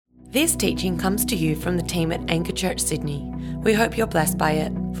This teaching comes to you from the team at Anchor Church Sydney. We hope you're blessed by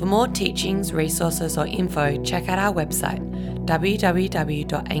it. For more teachings, resources or info, check out our website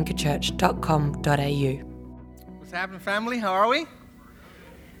www.anchorchurch.com.au. What's happening, family? How are we?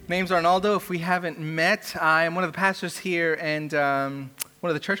 Name's Arnaldo. If we haven't met, I am one of the pastors here and one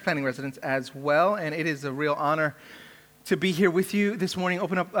of the church planning residents as well, and it is a real honor to be here with you this morning,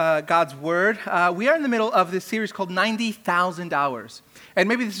 open up God's Word. We are in the middle of this series called 90,000 Hours. And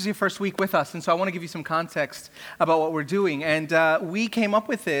maybe this is your first week with us, and so I want to give you some context about what we're doing. And we came up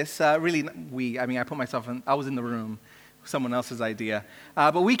with this, I put myself in, I was in the room, someone else's idea.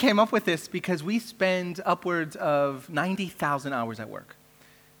 But we came up with this because we spend upwards of 90,000 hours at work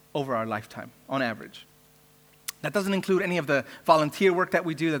over our lifetime, on average. That doesn't include any of the volunteer work that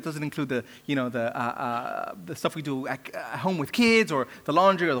we do. That doesn't include the stuff we do at home with kids, or the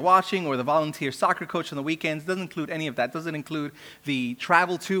laundry, or the washing, or the volunteer soccer coach on the weekends. It doesn't include any of that. It doesn't include the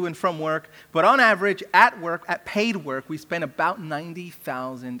travel to and from work. But on average, at work, at paid work, we spend about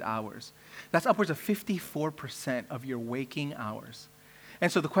 90,000 hours. That's upwards of 54% of your waking hours.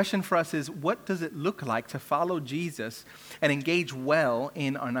 And so the question for us is, what does it look like to follow Jesus and engage well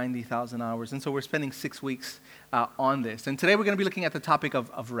in our 90,000 hours? And so we're spending 6 weeks on this. And today we're going to be looking at the topic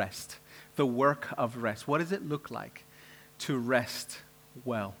of rest, the work of rest. What does it look like to rest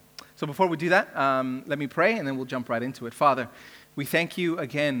well? So before we do that, let me pray, and then we'll jump right into it. Father, we thank you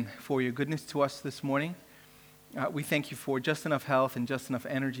again for your goodness to us this morning. We thank you for just enough health and just enough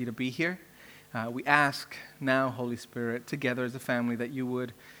energy to be here. We ask now, Holy Spirit, together as a family, that you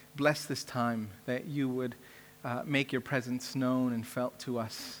would bless this time, that you would make your presence known and felt to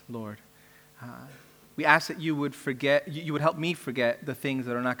us, Lord. We ask that you would help me forget the things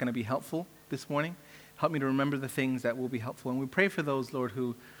that are not going to be helpful this morning. Help me to remember the things that will be helpful. And we pray for those, Lord,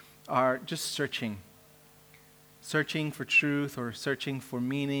 who are just searching for truth, or searching for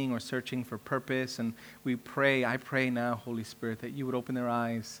meaning, or searching for purpose. And I pray now, Holy Spirit, that you would open their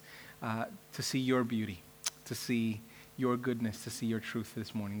eyes to see your beauty, to see your goodness, to see your truth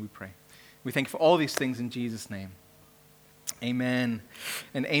this morning, we pray. We thank you for all these things in Jesus' name. Amen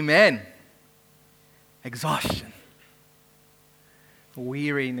and amen. Exhaustion,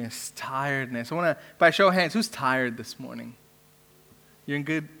 weariness, tiredness. I want to, by show of hands, who's tired this morning? You're in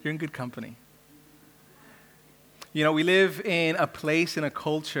good company. You know, we live in a place, in a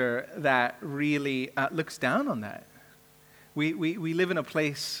culture that really looks down on that. We live in a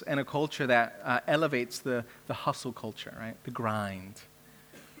place and a culture that elevates the hustle culture, right? The grind.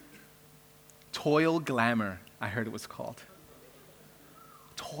 Toil glamour, I heard it was called.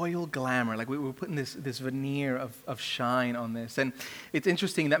 Toil glamour, like we're putting this veneer of shine on this. And it's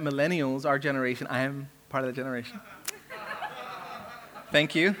interesting that millennials, our generation, I am part of that generation.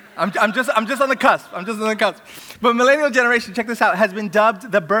 Thank you. I'm just on the cusp. But millennial generation, check this out, has been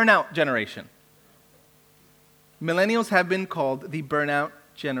dubbed the burnout generation. Millennials have been called the burnout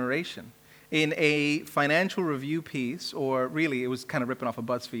generation. In a Financial Review piece, or really it was kind of ripping off a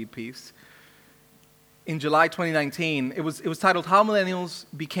BuzzFeed piece, in July 2019, it was titled How Millennials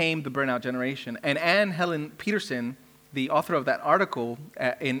Became the Burnout Generation. And Anne Helen Peterson, the author of that article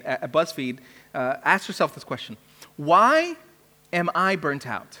at BuzzFeed, asked herself this question: why am I burnt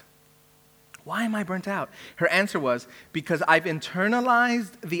out? Why am I burnt out? Her answer was, because I've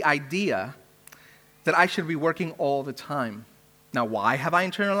internalized the idea that I should be working all the time. Now, why have I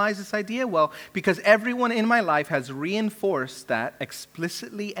internalized this idea? Well, because everyone in my life has reinforced that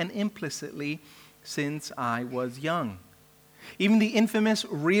explicitly and implicitly since I was young. Even the infamous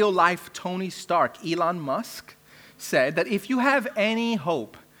real-life Tony Stark, Elon Musk, said that if you have any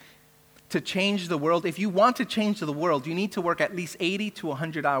hope to change the world, if you want to change the world, you need to work at least 80 to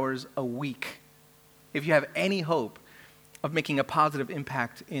 100 hours a week if you have any hope of making a positive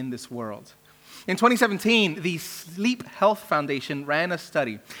impact in this world. In 2017, the Sleep Health Foundation ran a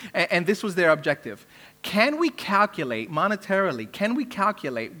study, and this was their objective. Can we calculate monetarily,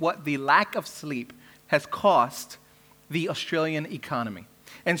 what the lack of sleep has cost the Australian economy?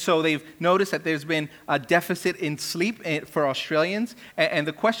 And so they've noticed that there's been a deficit in sleep for Australians, and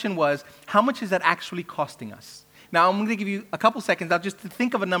the question was, how much is that actually costing us? Now, I'm going to give you a couple seconds now just to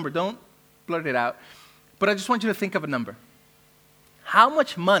think of a number. Don't blurt it out, but I just want you to think of a number. How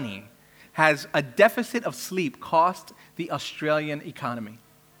much money has a deficit of sleep cost the Australian economy?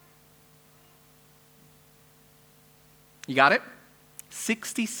 You got it?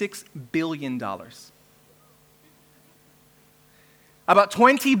 $66 billion. About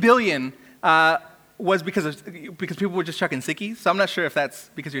 $20 billion was because people were just chucking sickies. So I'm not sure if that's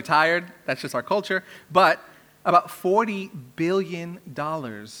because you're tired. That's just our culture. But About $40 billion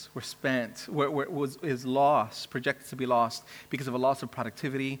were spent, is lost, projected to be lost because of a loss of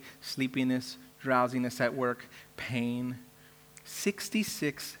productivity, sleepiness, drowsiness at work, pain.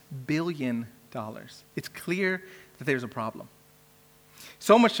 $66 billion. It's clear that there's a problem.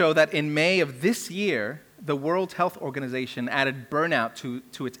 So much so that in May of this year, the World Health Organization added burnout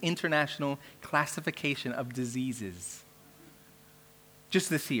to its international classification of diseases. Just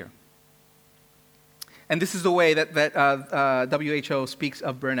this year. And this is the way that WHO speaks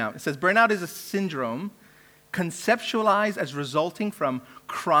of burnout. It says, burnout is a syndrome conceptualized as resulting from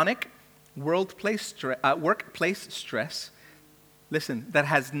chronic workplace stress, listen, that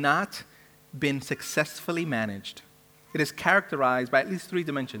has not been successfully managed. It is characterized by at least 3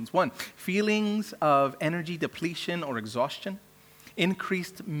 dimensions. 1, feelings of energy depletion or exhaustion,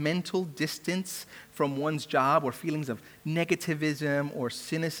 increased mental distance from one's job, or feelings of negativism or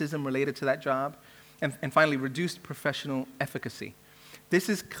cynicism related to that job, and finally, reduced professional efficacy. This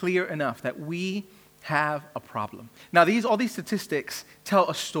is clear enough that we have a problem. Now, all these statistics tell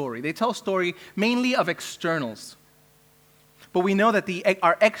a story. They tell a story mainly of externals. But we know that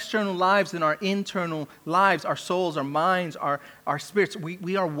our external lives and our internal lives, our souls, our minds, our spirits,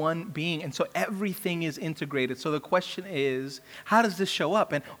 we are one being. And so everything is integrated. So the question is, how does this show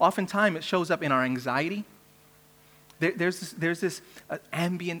up? And oftentimes it shows up in our anxiety. There's this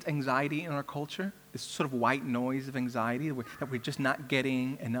ambient anxiety in our culture, this sort of white noise of anxiety that we're just not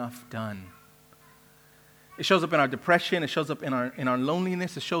getting enough done. It shows up in our depression. It shows up in our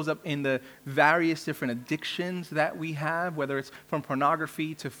loneliness. It shows up in the various different addictions that we have, whether it's from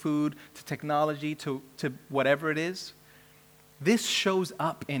pornography to food to technology to whatever it is. This shows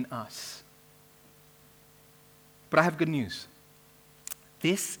up in us. But I have good news.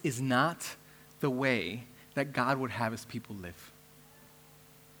 This is not the way that God would have his people live.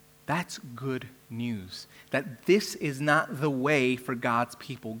 That's good news. That this is not the way for God's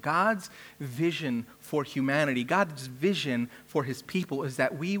people. God's vision for humanity, God's vision for his people is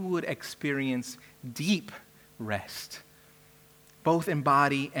that we would experience deep rest, both in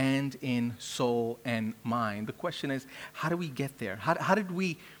body and in soul and mind. The question is, how do we get there? How did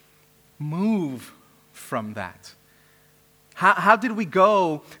we move from that? How did we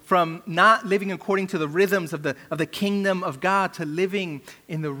go from not living according to the rhythms of the kingdom of God to living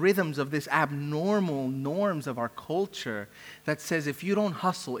in the rhythms of this abnormal norms of our culture that says if you don't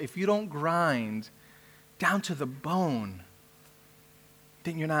hustle, if you don't grind down to the bone,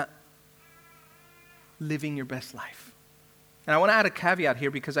 then you're not living your best life? And I want to add a caveat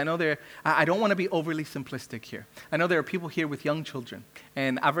here because I know I don't want to be overly simplistic here. I know there are people here with young children,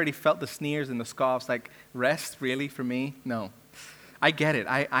 and I've already felt the sneers and the scoffs like, rest, really, for me? No. I get it.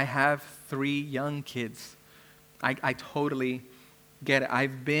 I have 3 young kids. I totally get it.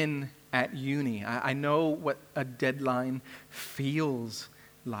 I've been at uni. I know what a deadline feels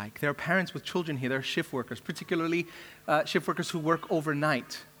like. There are parents with children here. There are shift workers, particularly shift workers who work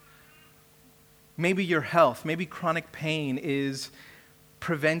overnight. Maybe your health, maybe chronic pain is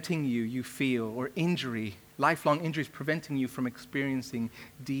preventing you feel, or injury, lifelong injuries preventing you from experiencing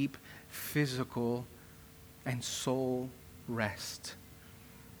deep physical and soul rest.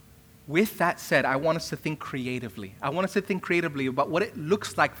 With that said, I want us to think creatively. I want us to think creatively about what it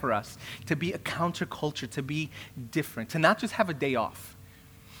looks like for us to be a counterculture, to be different, to not just have a day off.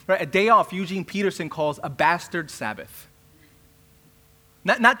 Right? A day off, Eugene Peterson calls a bastard Sabbath.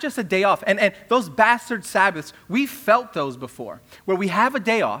 Not just a day off. And those bastard Sabbaths, we've felt those before, where we have a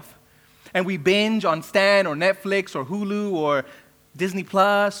day off and we binge on Stan or Netflix or Hulu or Disney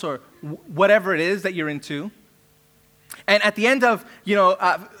Plus or whatever it is that you're into. And at the end of,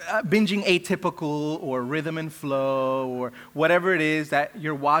 binging Atypical or Rhythm and Flow or whatever it is that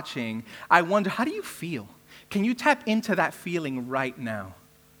you're watching, I wonder, how do you feel? Can you tap into that feeling right now?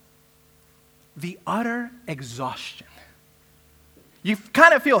 The utter exhaustion. You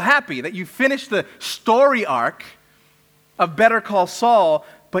kind of feel happy that you finished the story arc of Better Call Saul,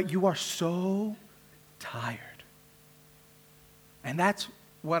 but you are so tired. And that's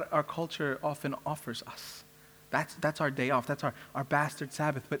what our culture often offers us. That's our day off. That's our bastard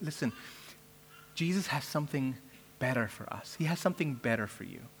Sabbath. But listen, Jesus has something better for us. He has something better for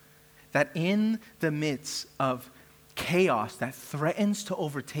you. That in the midst of chaos that threatens to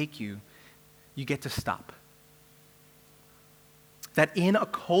overtake you, you get to stop. That in a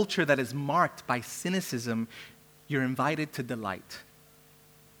culture that is marked by cynicism, you're invited to delight.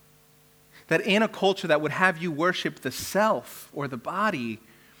 That in a culture that would have you worship the self or the body,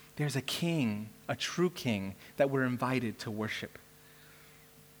 there's a king, a true king, that we're invited to worship.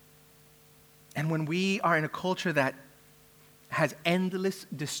 And when we are in a culture that has endless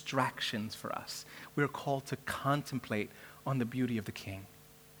distractions for us. We're called to contemplate on the beauty of the King.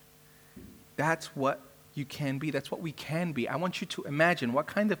 That's what you can be. That's what we can be. I want you to imagine what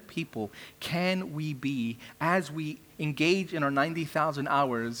kind of people can we be as we engage in our 90,000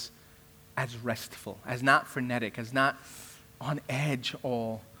 hours as restful, as not frenetic, as not on edge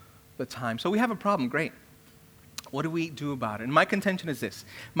all the time. So we have a problem, great. What do we do about it? And my contention is this.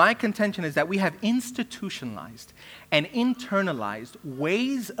 My contention is that we have institutionalized and internalized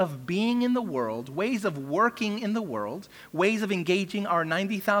ways of being in the world, ways of working in the world, ways of engaging our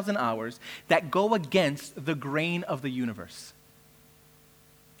 90,000 hours that go against the grain of the universe.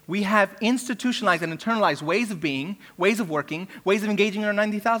 We have institutionalized and internalized ways of being, ways of working, ways of engaging our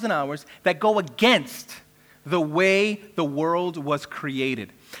 90,000 hours that go against the way the world was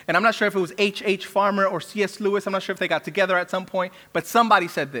created. And I'm not sure if it was H.H. Farmer or C.S. Lewis, I'm not sure if they got together at some point, but somebody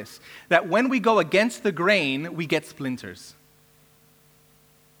said this, that when we go against the grain, we get splinters.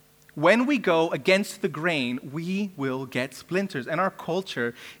 When we go against the grain, we will get splinters. And our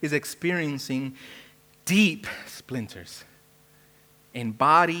culture is experiencing deep splinters in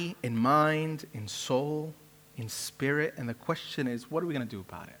body, in mind, in soul, in spirit. And the question is, what are we going to do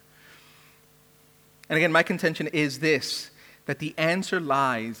about it? And again, my contention is this, that the answer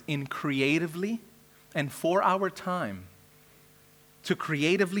lies in creatively and for our time to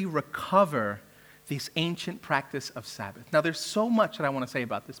creatively recover this ancient practice of Sabbath. Now, there's so much that I want to say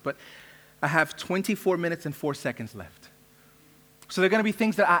about this, but I have 24 minutes and 4 seconds left. So there are going to be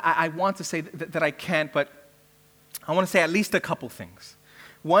things that I want to say that I can't, but I want to say at least a couple things.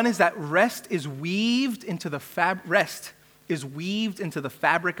 One is that rest is weaved into the fabric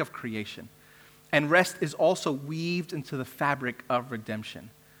of creation. And rest is also weaved into the fabric of redemption.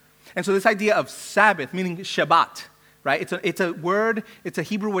 And so this idea of Sabbath, meaning Shabbat, right? It's a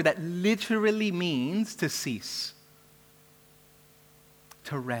Hebrew word that literally means to cease,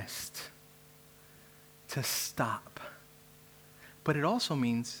 to rest, to stop. But it also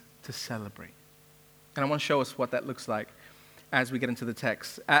means to celebrate. And I want to show us what that looks like as we get into the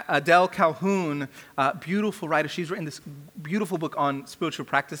text. Adele Calhoun, beautiful writer, she's written this beautiful book on spiritual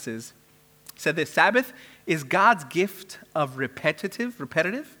practices, said this: Sabbath is God's gift of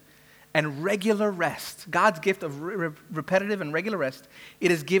repetitive and regular rest. God's gift of repetitive and regular rest.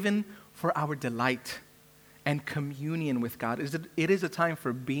 It is given for our delight and communion with God. It is a time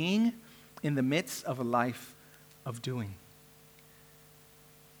for being in the midst of a life of doing.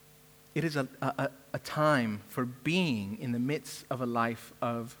 It is a time for being in the midst of a life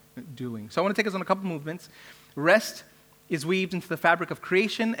of doing. So I want to take us on a couple movements. Rest is weaved into the fabric of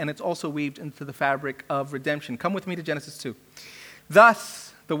creation, and it's also weaved into the fabric of redemption. Come with me to Genesis 2.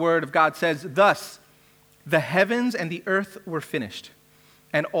 Thus, the word of God says, thus, the heavens and the earth were finished,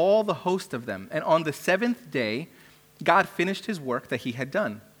 and all the host of them. And on the seventh day, God finished his work that he had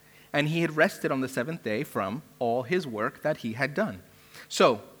done. And he had rested on the seventh day from all his work that he had done.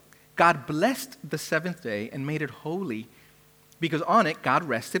 So, God blessed the seventh day and made it holy, because on it, God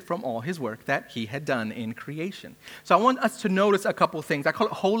rested from all his work that he had done in creation. So I want us to notice a couple things. I call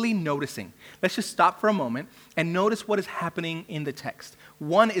it holy noticing. Let's just stop for a moment and notice what is happening in the text.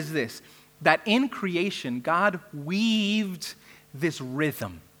 One is this, that in creation, God weaved this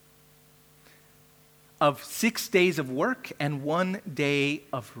rhythm of 6 days of work and 1 day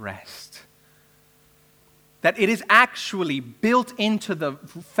of rest. That it is actually built into the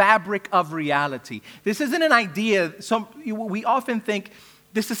fabric of reality. This isn't an idea, we often think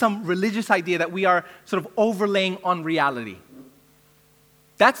this is some religious idea that we are sort of overlaying on reality.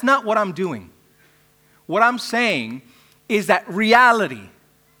 That's not what I'm doing. What I'm saying is that reality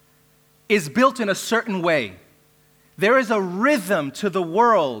is built in a certain way. There is a rhythm to the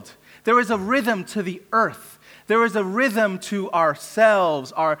world. There is a rhythm to the earth. There is a rhythm to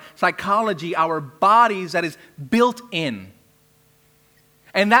ourselves, our psychology, our bodies that is built in.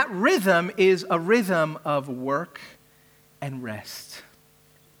 And that rhythm is a rhythm of work and rest,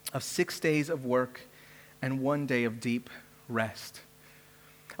 of 6 days of work and 1 day of deep rest.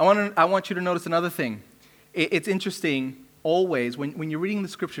 I want you to notice another thing. It's interesting always when you're reading the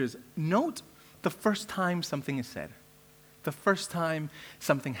scriptures, note the first time something is said. The first time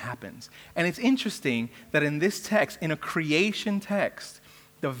something happens. And it's interesting that in this text, in a creation text,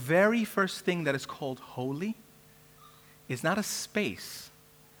 the very first thing that is called holy is not a space,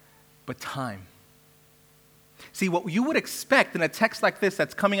 but time. See, what you would expect in a text like this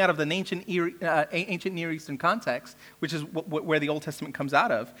that's coming out of the ancient Near Eastern context, which is where the Old Testament comes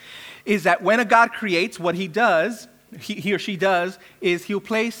out of, is that when a God creates, what he does, he or she does, is he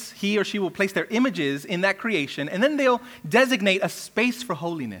or she will place their images in that creation, and then they'll designate a space for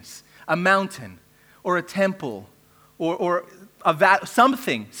holiness, a mountain, or a temple, or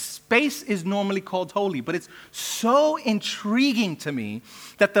something. Space is normally called holy, but it's so intriguing to me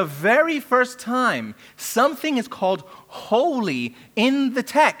that the very first time something is called holy in the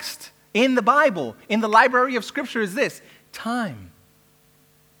text, in the Bible, in the library of Scripture is this: time.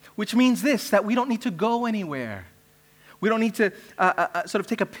 Which means this, that we don't need to go anywhere. We don't need to sort of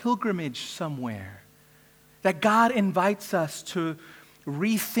take a pilgrimage somewhere. That God invites us to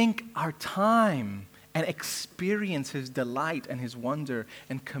rethink our time and experience His delight and His wonder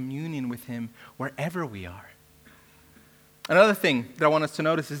and communion with Him wherever we are. Another thing that I want us to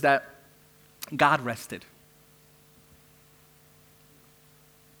notice is that God rested.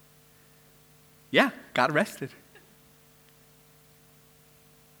 Yeah, God rested.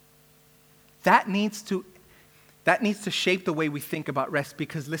 That needs to shape the way we think about rest,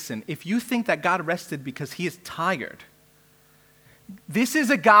 because listen, if you think that God rested because He is tired, this is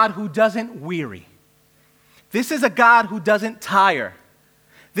a God who doesn't weary. This is a God who doesn't tire.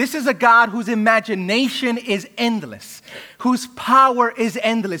 This is a God whose imagination is endless, whose power is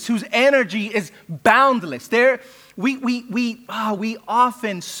endless, whose energy is boundless. We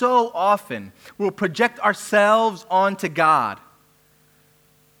often, so often, will project ourselves onto God.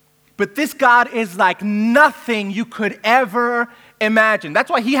 But this God is like nothing you could ever imagine.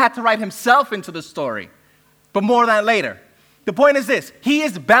 That's why He had to write Himself into the story. But more on that later. The point is this: He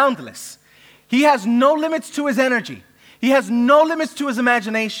is boundless. He has no limits to His energy. He has no limits to His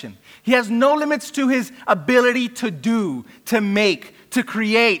imagination. He has no limits to His ability to do, to make, to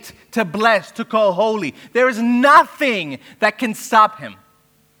create, to bless, to call holy. There is nothing that can stop Him.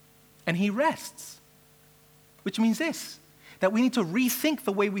 And He rests. Which means this: that we need to rethink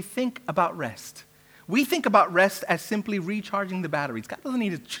the way we think about rest. We think about rest as simply recharging the batteries. God doesn't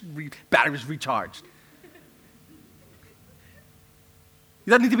need batteries recharged. He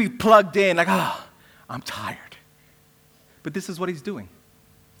doesn't need to be plugged in like, I'm tired. But this is what He's doing.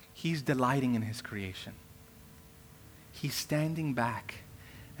 He's delighting in His creation. He's standing back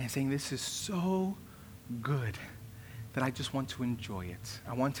and saying, this is so good that I just want to enjoy it.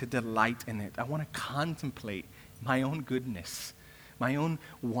 I want to delight in it. I want to contemplate my own goodness, my own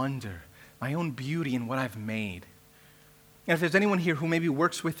wonder, my own beauty in what I've made. And if there's anyone here who maybe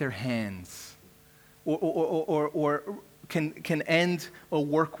works with their hands or can end a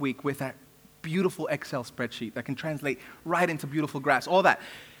work week with that beautiful Excel spreadsheet that can translate right into beautiful graphs, all that,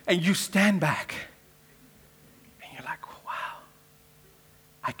 and you stand back and you're like, wow,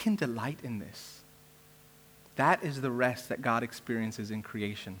 I can delight in this. That is the rest that God experiences in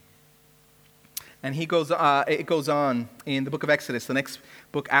creation. And it goes on in the book of Exodus, the next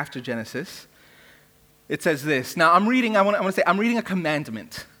book after Genesis. It says this. Now I'm reading a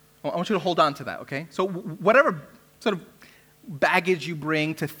commandment. I want you to hold on to that, okay? So whatever sort of baggage you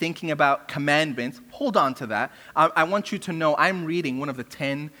bring to thinking about commandments, hold on to that. I want you to know I'm reading one of the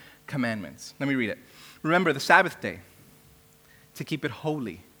 10 commandments. Let me read it. Remember the Sabbath day, to keep it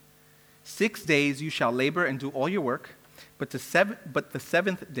holy. 6 days you shall labor and do all your work, but the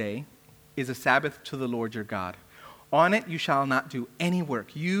seventh day is a Sabbath to the Lord your God. On it you shall not do any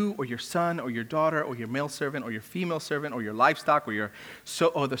work, you or your son or your daughter or your male servant or your female servant or your livestock or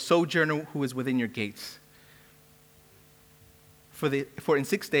the sojourner who is within your gates. For in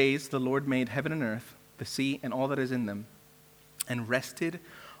 6 days the Lord made heaven and earth, the sea and all that is in them, and rested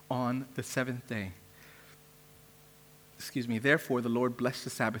on the seventh day. Therefore the Lord blessed the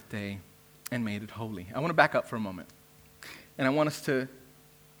Sabbath day and made it holy. I want to back up for a moment. And I want us to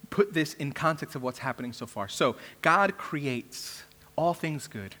put this in context of what's happening so far. So God creates all things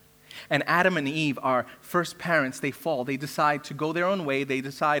good. And Adam and Eve, our first parents, they fall. They decide to go their own way. They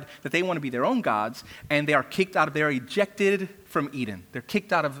decide that they want to be their own gods. And they are kicked out. They're ejected from Eden. They're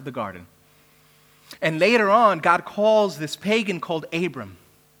kicked out of the garden. And later on, God calls this pagan called Abram,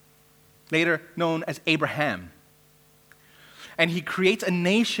 later known as Abraham. And He creates a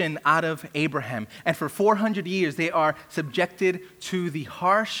nation out of Abraham. And for 400 years, they are subjected to the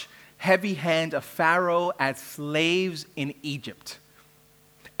harsh, heavy hand of Pharaoh as slaves in Egypt.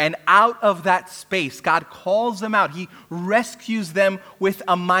 And out of that space, God calls them out. He rescues them with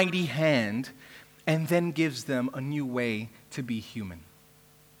a mighty hand and then gives them a new way to be human.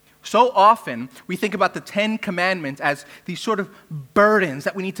 So often, we think about the 10 Commandments as these sort of burdens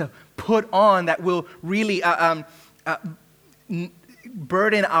that we need to put on that will really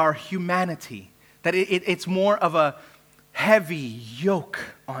burden our humanity. That it's more of a heavy yoke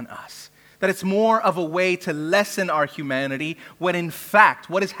on us. That it's more of a way to lessen our humanity, when in fact,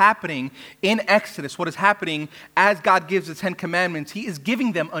 what is happening in Exodus, what is happening as God gives the 10 Commandments, He is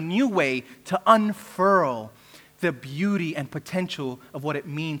giving them a new way to unfurl the beauty and potential of what it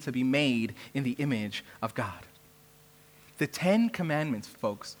means to be made in the image of God. The 10 Commandments,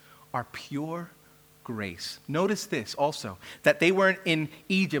 folks, are pure grace. Notice this also, that they weren't in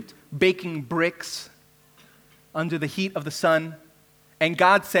Egypt baking bricks under the heat of the sun, and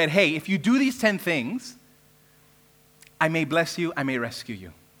God said, hey, if you do these 10 things, I may bless you, I may rescue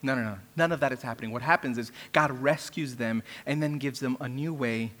you. No. None of that is happening. What happens is God rescues them and then gives them a new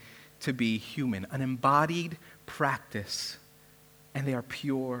way to be human, an embodied practice, and they are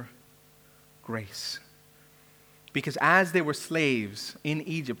pure grace. Because as they were slaves in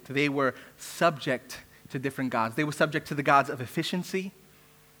Egypt, they were subject to different gods. They were subject to the gods of efficiency.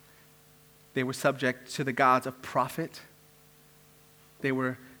 They were subject to the gods of profit. They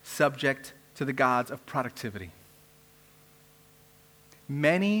were subject to the gods of productivity.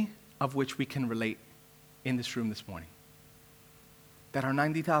 Many of which we can relate in this room this morning. That our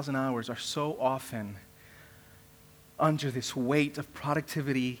 90,000 hours are so often under this weight of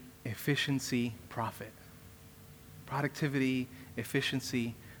productivity, efficiency, profit. Productivity,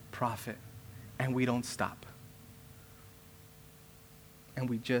 efficiency, profit. And we don't stop. And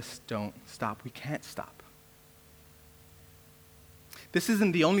we just don't stop. We can't stop. This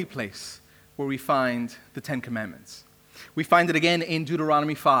isn't the only place where we find the 10 Commandments. We find it again in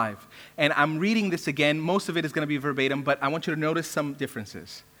Deuteronomy 5. And I'm reading this again. Most of it is going to be verbatim, but I want you to notice some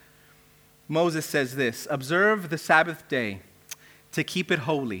differences. Moses says this, "Observe the Sabbath day to keep it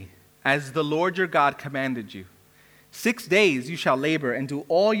holy, as the Lord your God commanded you. 6 days you shall labor and do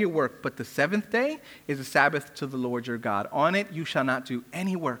all your work, but the seventh day is a Sabbath to the Lord your God. On it you shall not do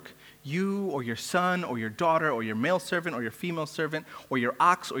any work, you or your son or your daughter or your male servant or your female servant or your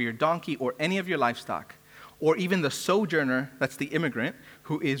ox or your donkey or any of your livestock, or even the sojourner," that's the immigrant,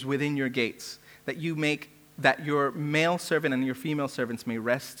 "who is within your gates, that your male servant and your female servants may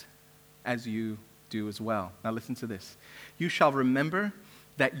rest as you do as well." Now listen to this. "You shall remember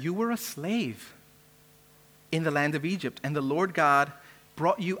that you were a slave in the land of Egypt, and the Lord God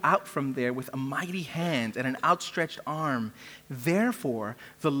brought you out from there with a mighty hand and an outstretched arm. Therefore,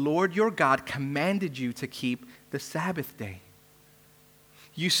 the Lord your God commanded you to keep the Sabbath day."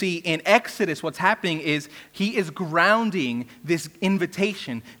 You see, in Exodus, what's happening is he is grounding this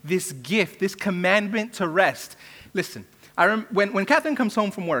invitation, this gift, this commandment to rest. Listen, when Catherine comes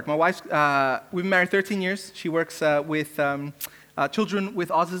home from work, my wife's, we've been married 13 years. She works with children with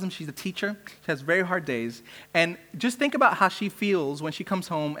autism. She's a teacher. She has very hard days. And just think about how she feels when she comes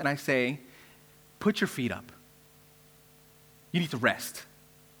home and I say, "Put your feet up. You need to rest."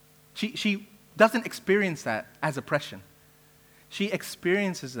 She doesn't experience that as oppression. She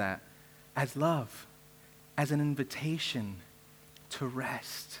experiences that as love, as an invitation to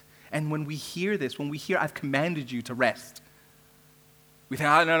rest. And when we hear this, when we hear, "I've commanded you to rest," we think,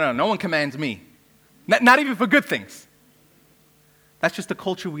 "Oh, no one commands me." Not even for good things. That's just the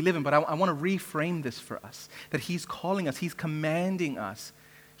culture we live in. But I want to reframe this for us, that he's calling us, he's commanding us,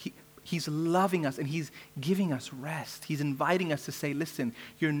 he's loving us, and he's giving us rest. He's inviting us to say, "Listen,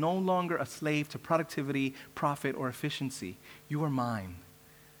 you're no longer a slave to productivity, profit, or efficiency. You are mine,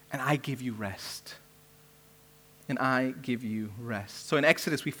 and I give you rest. And I give you rest." So in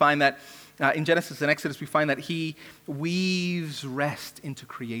Exodus, we find that, in Genesis and Exodus, we find that he weaves rest into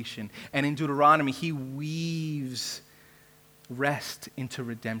creation. And in Deuteronomy, he weaves rest into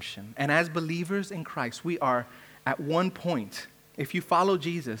redemption. And as believers in Christ, we are at one point, if you follow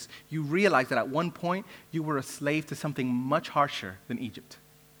Jesus, you realize that at one point you were a slave to something much harsher than Egypt.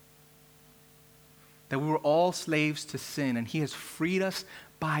 That we were all slaves to sin, and he has freed us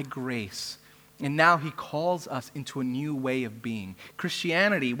by grace. And now he calls us into a new way of being.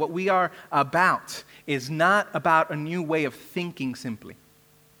 Christianity, what we are about, is not about a new way of thinking simply.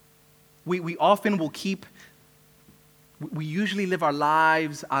 We often will we usually live our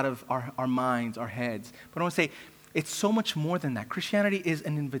lives out of our minds, our heads. But I want to say, it's so much more than that. Christianity is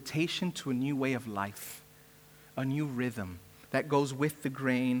an invitation to a new way of life, a new rhythm that goes with the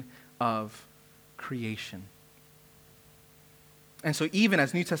grain of creation. And so even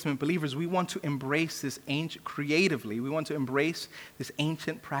as New Testament believers, we want to embrace this creatively. We want to embrace this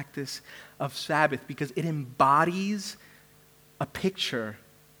ancient practice of Sabbath because it embodies a picture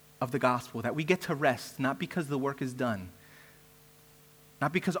of the gospel, that we get to rest, not because the work is done,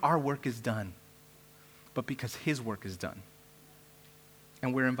 not because our work is done, but because his work is done.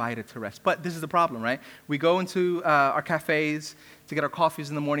 And we're invited to rest. But this is the problem, right? We go into our cafes to get our coffees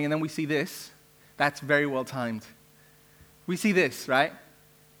in the morning, and then we see this. That's very well timed. We see this, right?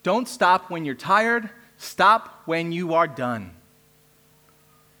 Don't stop when you're tired. Stop when you are done.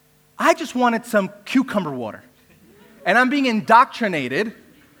 I just wanted some cucumber water. And I'm being indoctrinated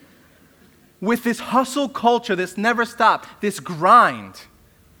with this hustle culture, this never stop, this grind.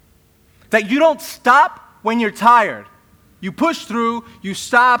 That you don't stop when you're tired. You push through, you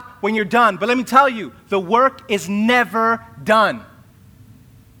stop when you're done. But let me tell you, the work is never done.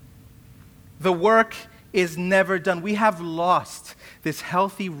 The work is never done. We have lost this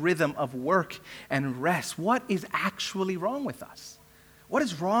healthy rhythm of work and rest. What is actually wrong with us? What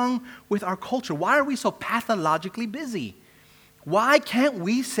is wrong with our culture? Why are we so pathologically busy? Why can't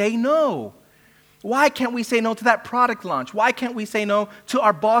we say no? Why can't we say no to that product launch? Why can't we say no to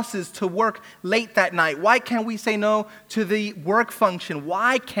our bosses to work late that night? Why can't we say no to the work function?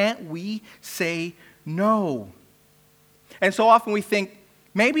 Why can't we say no? And so often we think,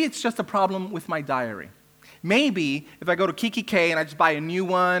 maybe it's just a problem with my diary. Maybe if I go to kikki.K and I just buy a new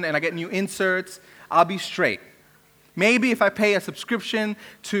one and I get new inserts, I'll be straight. Maybe if I pay a subscription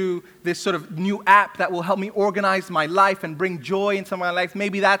to this sort of new app that will help me organize my life and bring joy into my life,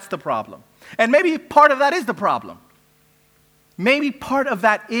 maybe that's the problem. And maybe part of that is the problem. Maybe part of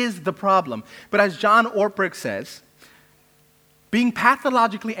that is the problem. But as John Ortberg says, being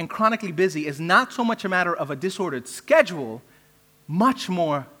pathologically and chronically busy is not so much a matter of a disordered schedule, much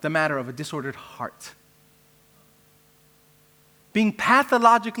more the matter of a disordered heart. Being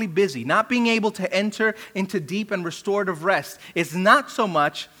pathologically busy, not being able to enter into deep and restorative rest, is not so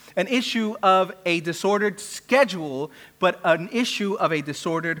much an issue of a disordered schedule, but an issue of a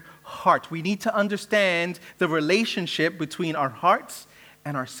disordered heart. We need to understand the relationship between our hearts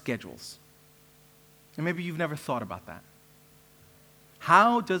and our schedules. And maybe you've never thought about that.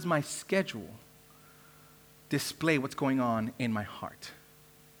 How does my schedule display what's going on in my heart?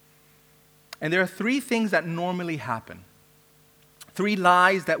 And there are three things that normally happen. Three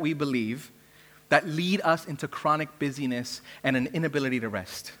lies that we believe that lead us into chronic busyness and an inability to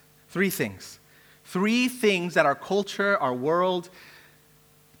rest. Three things. Three things that our culture, our world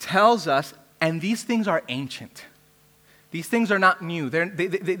tells us, and these things are ancient. These things are not new. They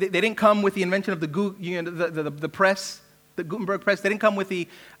didn't come with the invention of the press, the Gutenberg press. They didn't come with the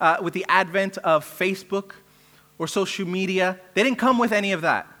advent of Facebook or social media. They didn't come with any of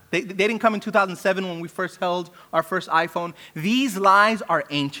that. They didn't come in 2007 when we first held our first iPhone. These lies are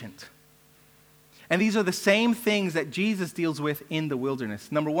ancient. And these are the same things that Jesus deals with in the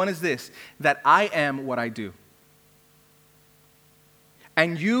wilderness. Number one is this, that I am what I do.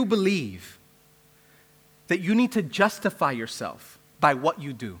 And you believe that you need to justify yourself by what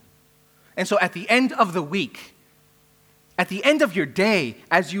you do. And so at the end of the week, at the end of your day,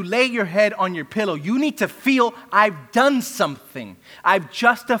 as you lay your head on your pillow, you need to feel, I've done something. I've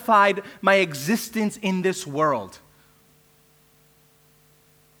justified my existence in this world.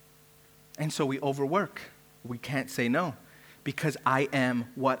 And so we overwork. We can't say no because I am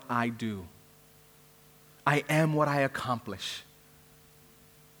what I do. I am what I accomplish.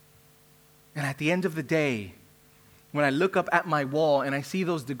 And at the end of the day, when I look up at my wall and I see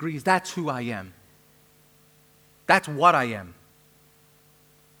those degrees, that's who I am. That's what I am.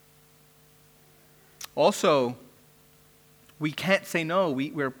 Also, we can't say no.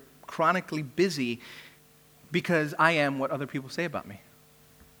 We're chronically busy because I am what other people say about me.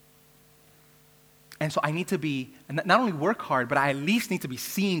 And so I need to be, not only work hard, but I at least need to be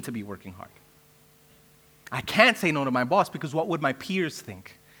seen to be working hard. I can't say no to my boss because what would my peers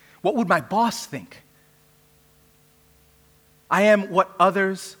think? What would my boss think? I am what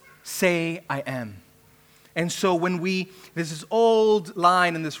others say I am. And so there's this old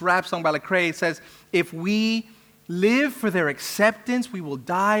line in this rap song by Lecrae, it says, if we live for their acceptance, we will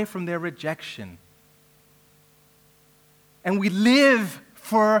die from their rejection. And we live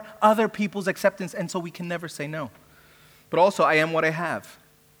for other people's acceptance, and so we can never say no. But also, I am what I have.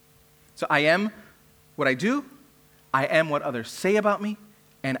 So I am what I do, I am what others say about me,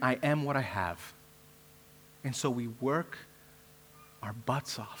 and I am what I have. And so we work our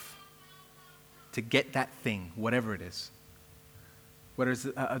butts off to get that thing, whatever it is. Whether it's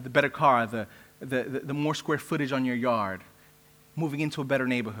the better car, the more square footage on your yard, moving into a better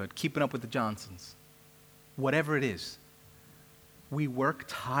neighborhood, keeping up with the Johnsons. Whatever it is, we work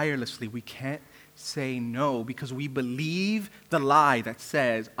tirelessly. We can't say no because we believe the lie that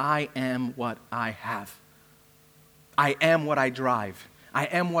says, I am what I have. I am what I drive. I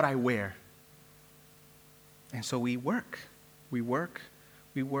am what I wear. And so we work. We work.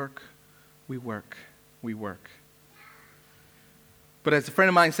 We work. We work. We work. But as a friend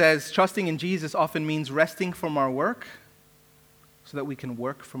of mine says, trusting in Jesus often means resting from our work so that we can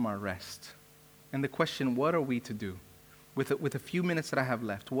work from our rest. And the question, what are we to do? With a few minutes that I have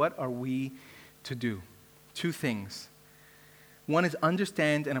left, what are we to do? Two things. One is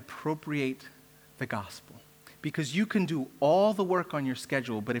understand and appropriate the gospel. Because you can do all the work on your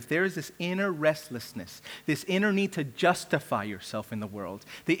schedule, but if there is this inner restlessness, this inner need to justify yourself in the world,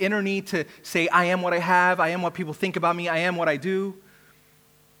 the inner need to say, I am what I have, I am what people think about me, I am what I do,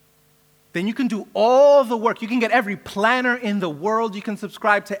 then you can do all the work. You can get every planner in the world. You can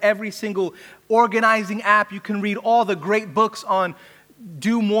subscribe to every single organizing app. You can read all the great books on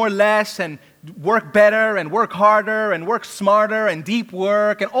do more less and work better and work harder and work smarter and deep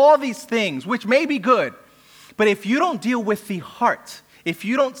work and all these things, which may be good. But if you don't deal with the heart, if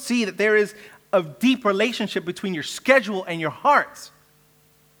you don't see that there is a deep relationship between your schedule and your heart,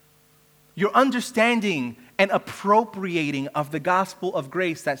 your understanding and appropriating of the gospel of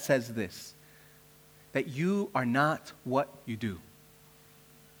grace that says this, that you are not what you do.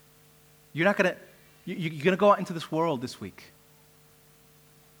 You're going to go out into this world this week,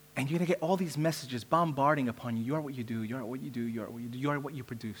 and you're going to get all these messages bombarding upon you. You are what you do, you are what you do, you are what you do, you are what you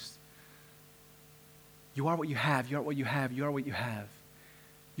produce. You are what you have, you are what you have, you are what you have.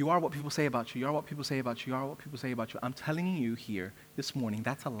 You are what people say about you, you are what people say about you, you are what people say about you. I'm telling you here this morning,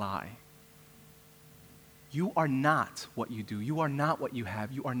 that's a lie. You are not what you do. You are not what you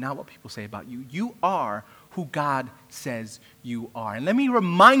have. You are not what people say about you. You are who God says you are. And let me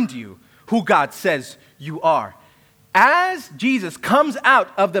remind you who God says you are. As Jesus comes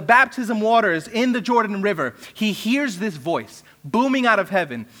out of the baptism waters in the Jordan River, he hears this voice booming out of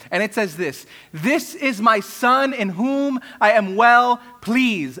heaven. And it says this is my son in whom I am well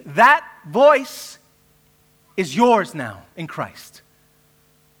pleased. That voice is yours now in Christ.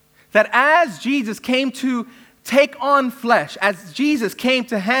 That as Jesus came to take on flesh, as Jesus came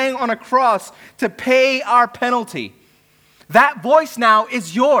to hang on a cross to pay our penalty, that voice now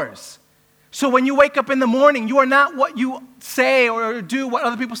is yours. So when you wake up in the morning, you are not what you say or do, what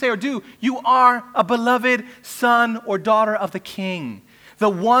other people say or do. You are a beloved son or daughter of the King, the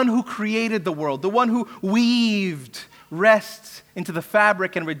one who created the world, the one who weaved rest into the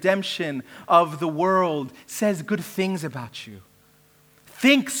fabric and redemption of the world, says good things about you,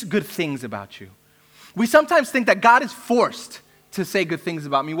 thinks good things about you. We sometimes think that God is forced to say good things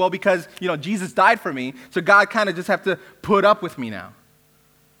about me. Well, because, Jesus died for me, so God kind of just have to put up with me now.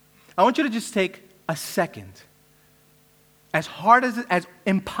 I want you to just take a second, as hard as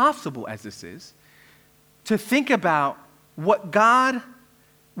impossible as this is, to think about what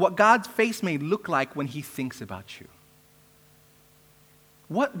God's face may look like when he thinks about you.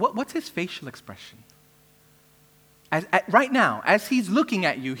 What's his facial expression? Right now, as he's looking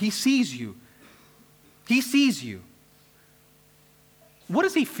at you, he sees you. He sees you. What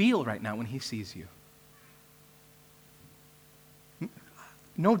does he feel right now when he sees you?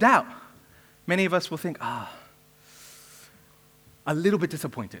 No doubt, many of us will think, a little bit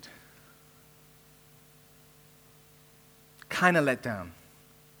disappointed. Kind of let down.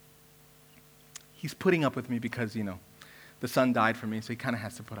 He's putting up with me because, the son died for me, so he kind of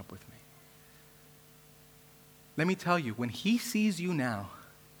has to put up with me. Let me tell you, when he sees you now,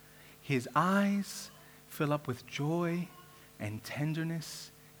 his eyes fill up with joy and tenderness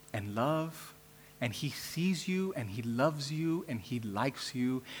and love, and he sees you and he loves you and he likes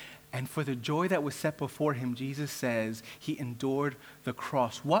you. And for the joy that was set before him, Jesus says he endured the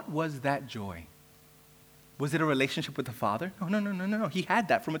cross. What was that joy? Was it a relationship with the Father? No. He had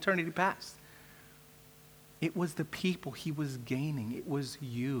that from eternity past. It was the people he was gaining. It was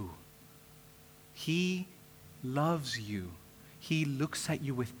you. He loves you. He looks at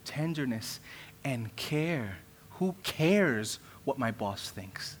you with tenderness and care. Who cares what my boss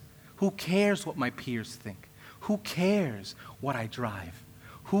thinks? Who cares what my peers think? Who cares what I drive?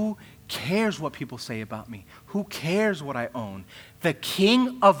 Who cares what people say about me? Who cares what I own? The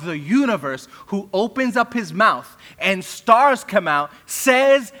King of the universe, who opens up his mouth and stars come out,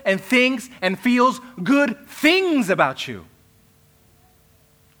 says and thinks and feels good things about you.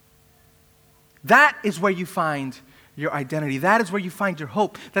 That is where you find your identity. That is where you find your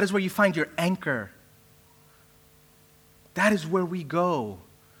hope. That is where you find your anchor. That is where we go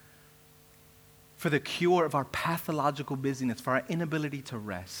for the cure of our pathological busyness, for our inability to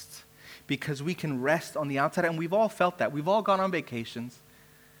rest. Because we can rest on the outside, and we've all felt that. We've all gone on vacations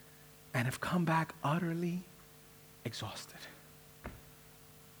and have come back utterly exhausted.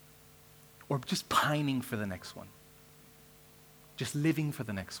 Or just pining for the next one. Just living for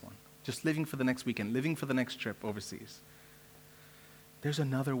the next one. Just living for the next weekend, living for the next trip overseas. There's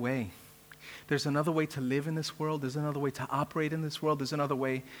another way. There's another way to live in this world. There's another way to operate in this world. There's another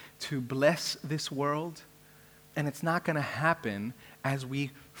way to bless this world. And it's not going to happen as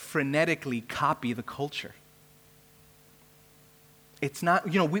we frenetically copy the culture. It's not,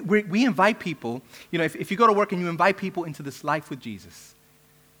 we invite people, if you go to work and you invite people into this life with Jesus,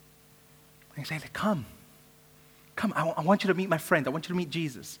 and you say, come, Come, I want you to meet my friend. I want you to meet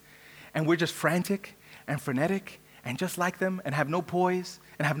Jesus. And we're just frantic and frenetic and just like them and have no poise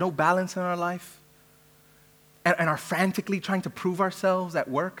and have no balance in our life and are frantically trying to prove ourselves at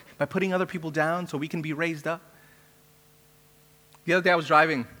work by putting other people down so we can be raised up. The other day I was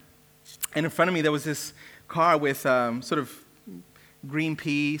driving, and in front of me there was this car with sort of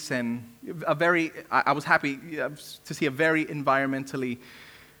Greenpeace and I was happy to see a very environmentally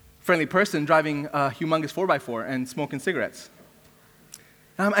friendly person driving a humongous 4x4 and smoking cigarettes.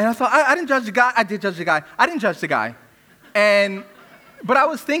 And I thought, I didn't judge the guy. I did judge the guy. I didn't judge the guy. But I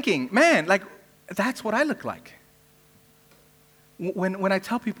was thinking, man, like, that's what I look like. When I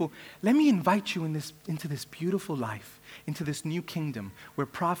tell people, let me invite you into this beautiful life, into this new kingdom where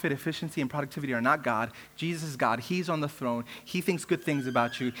profit, efficiency, and productivity are not God. Jesus is God. He's on the throne. He thinks good things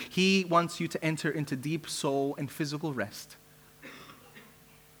about you. He wants you to enter into deep soul and physical rest.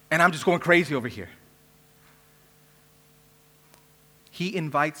 And I'm just going crazy over here. He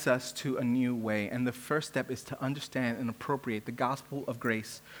invites us to a new way, and the first step is to understand and appropriate the gospel of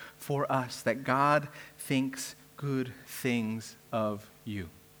grace for us, that God thinks good things of you.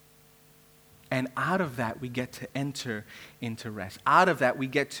 And out of that, we get to enter into rest. Out of that, we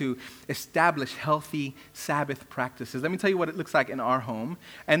get to establish healthy Sabbath practices. Let me tell you what it looks like in our home,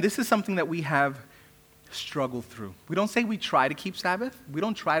 and this is something that we have struggled through. We don't say we try to keep Sabbath. We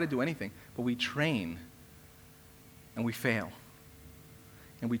don't try to do anything, but we train, and we fail.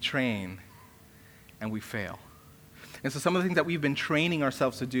 And we train, and we fail. And so some of the things that we've been training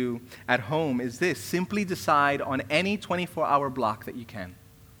ourselves to do at home is this: simply decide on any 24-hour block that you can.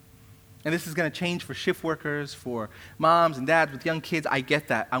 And this is going to change for shift workers, for moms and dads with young kids. I get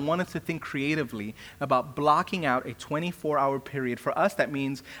that. I want us to think creatively about blocking out a 24-hour period. For us, that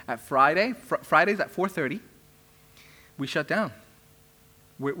means at Fridays at 4:30, we shut down.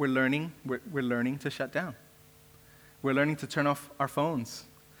 We're learning to shut down. We're learning to turn off our phones.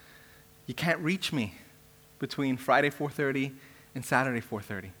 You can't reach me between Friday 4:30 and Saturday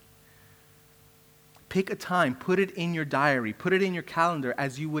 4:30. Pick a time, put it in your diary, put it in your calendar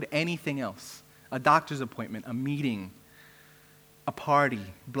as you would anything else. A doctor's appointment, a meeting, a party.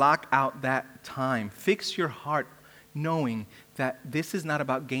 Block out that time. Fix your heart knowing that this is not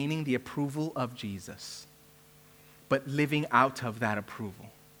about gaining the approval of Jesus, but living out of that approval.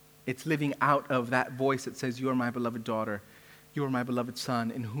 It's living out of that voice that says, you are my beloved daughter, you are my beloved son,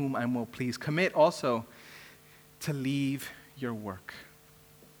 in whom I'm well pleased. Commit also to leave your work.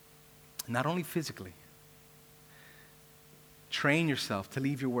 Not only physically. Train yourself to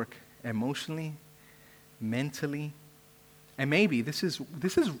leave your work emotionally, mentally, and maybe this is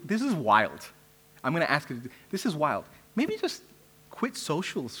wild. I'm going to ask you, this is wild. Maybe just quit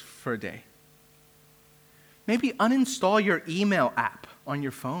socials for a day. Maybe uninstall your email app on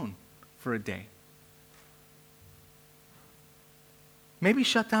your phone for a day. Maybe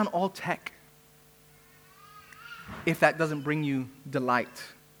shut down all tech if that doesn't bring you delight.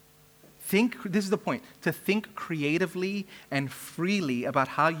 This is the point, to think creatively and freely about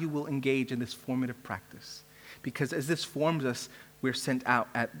how you will engage in this formative practice. Because as this forms us, we're sent out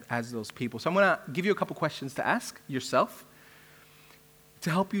as those people. So I'm going to give you a couple questions to ask yourself to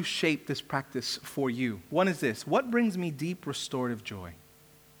help you shape this practice for you. One is this: what brings me deep restorative joy?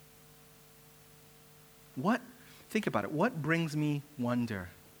 Think about it. What brings me wonder?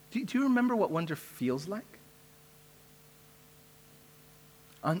 Do you remember what wonder feels like?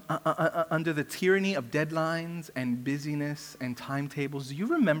 Under the tyranny of deadlines and busyness and timetables, do you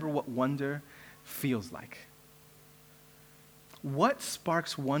remember what wonder feels like? What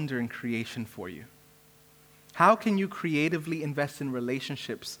sparks wonder in creation for you? How can you creatively invest in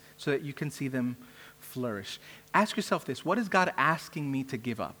relationships so that you can see them flourish? Ask yourself this: what is God asking me to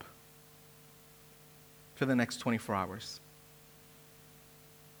give up for the next 24 hours?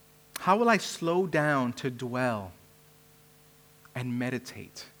 How will I slow down to dwell and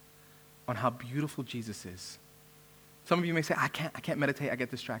meditate on how beautiful Jesus is? Some of you may say, I can't meditate, I get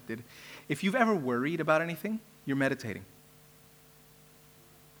distracted. If you've ever worried about anything, you're meditating.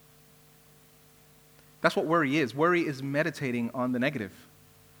 That's what worry is. Worry is meditating on the negative.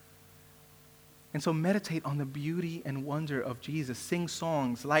 And so meditate on the beauty and wonder of Jesus. Sing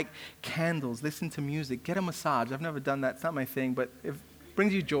songs, light candles, listen to music, get a massage. I've never done that. It's not my thing, but if it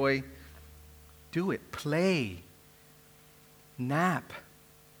brings you joy, do it. Play. Nap.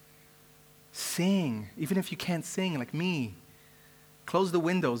 Sing. Even if you can't sing like me. Close the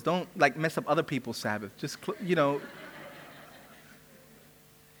windows. Don't mess up other people's Sabbath. Just,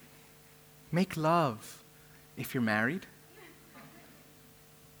 make love if you're married.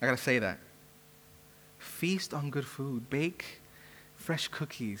 I got to say that. Feast on good food. Bake fresh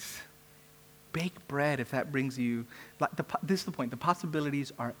cookies. Bake bread if that brings you, this is the point, the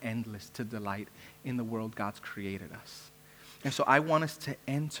possibilities are endless to delight in the world God's created us. And so I want us to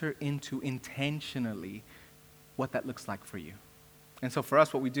enter into intentionally what that looks like for you. And so for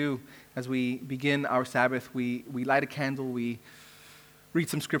us, what we do as we begin our Sabbath, we light a candle, we read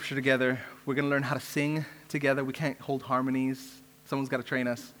some scripture together. We're going to learn how to sing together. We can't hold harmonies. Someone's got to train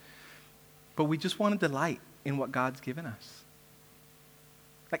us. But we just want to delight in what God's given us.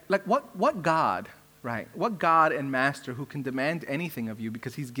 Like what God, right? What God and Master who can demand anything of you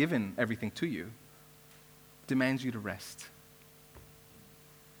because he's given everything to you, demands you to rest.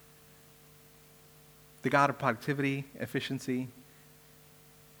 The God of productivity, efficiency,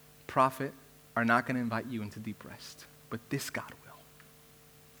 profit are not going to invite you into deep rest, but this God will.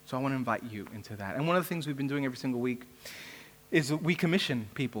 So I want to invite you into that. And one of the things we've been doing every single week is we commission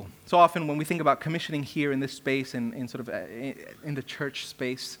people. So often when we think about commissioning here in this space and in sort of in the church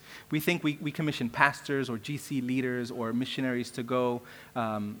space, we think we commission pastors or GC leaders or missionaries to go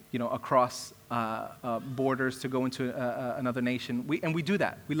across borders to go into another nation. We do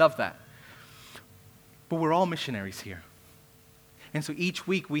that. We love that. But we're all missionaries here. And so each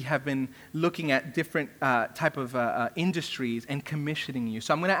week we have been looking at different type of industries and commissioning you.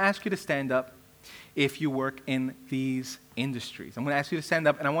 So I'm going to ask you to stand up if you work in these industries. I'm going to ask you to stand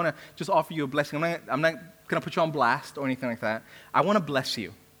up, and I want to just offer you a blessing. I'm not going to put you on blast or anything like that. I want to bless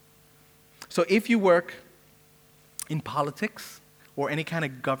you. So if you work in politics or any kind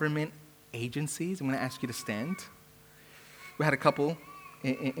of government agencies, I'm going to ask you to stand. We had a couple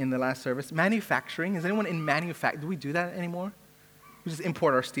in the last service. Manufacturing. Is anyone in manufacturing? Do we do that anymore? We just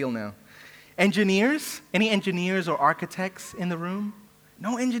import our steel now. Engineers? Any engineers or architects in the room?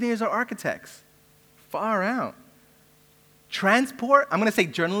 No engineers or architects. Far out. Transport? I'm going to say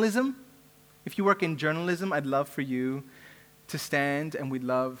journalism. If you work in journalism, I'd love for you to stand, and we'd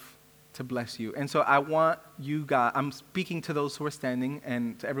love to bless you. And so I want you guys, I'm speaking to those who are standing,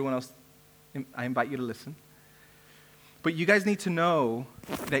 and to everyone else, I invite you to listen. But you guys need to know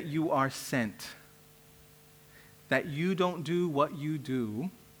that you are sent. That you don't do what you do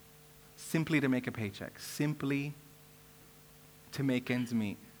simply to make a paycheck, simply to make ends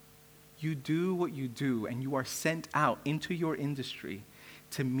meet. You do what you do, and you are sent out into your industry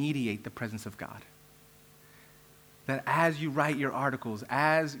to mediate the presence of God. That as you write your articles,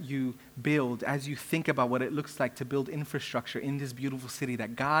 as you build, as you think about what it looks like to build infrastructure in this beautiful city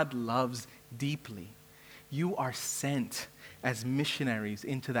that God loves deeply, you are sent as missionaries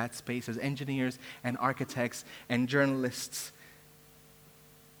into that space, as engineers and architects and journalists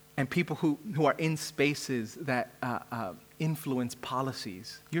and people who are in spaces that influence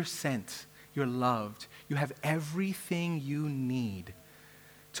policies. You're sent. You're loved. You have everything you need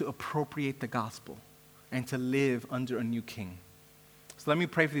to appropriate the gospel and to live under a new king. So let me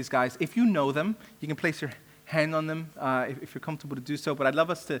pray for these guys. If you know them, you can place your hand on them if you're comfortable to do so. But I'd love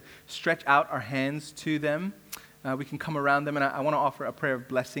us to stretch out our hands to them. We can come around them, and I want to offer a prayer of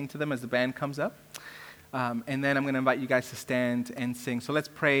blessing to them as the band comes up. And then I'm going to invite you guys to stand and sing. So let's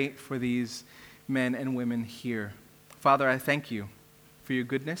pray for these men and women here. Father, I thank you for your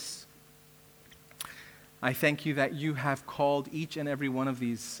goodness. I thank you that you have called each and every one of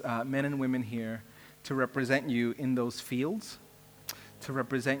these men and women here to represent you in those fields, to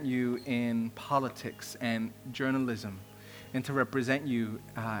represent you in politics and journalism, and to represent you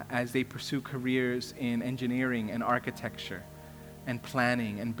as they pursue careers in engineering and architecture and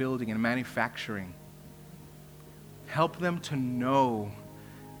planning and building and manufacturing. Help them to know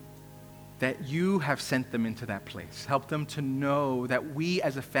that you have sent them into that place. Help them to know that we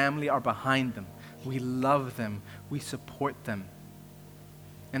as a family are behind them. We love them. We support them.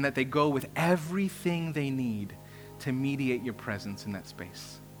 And that they go with everything they need to mediate your presence in that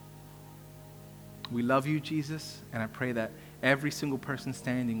space. We love you, Jesus, and I pray that every single person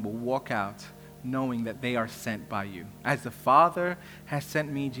standing will walk out knowing that they are sent by you. As the Father has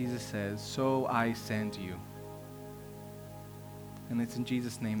sent me, Jesus says, so I send you. And it's in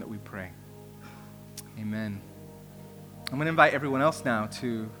Jesus' name that we pray. Amen. I'm going to invite everyone else now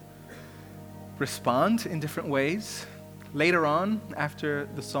to respond in different ways. Later on, after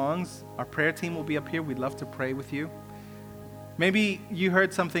the songs, our prayer team will be up here. We'd love to pray with you. Maybe you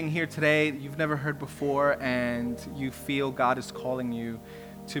heard something here today that you've never heard before, and you feel God is calling you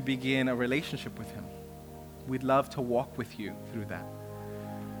to begin a relationship with Him. We'd love to walk with you through that.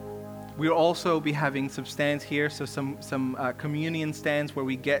 We'll also be having some stands here, so some communion stands where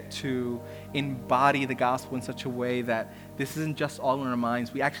we get to embody the gospel in such a way that this isn't just all in our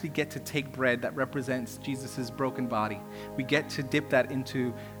minds. We actually get to take bread that represents Jesus' broken body. We get to dip that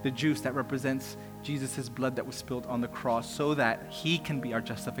into the juice that represents Jesus' blood that was spilled on the cross so that He can be our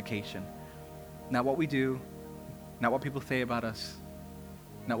justification Not what we do, not what people say about us,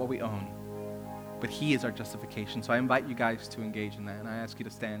 not what we own, but he is our justification. So I invite you guys to engage in that, and I ask you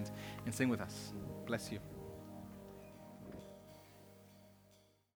to stand and sing with us. Bless you.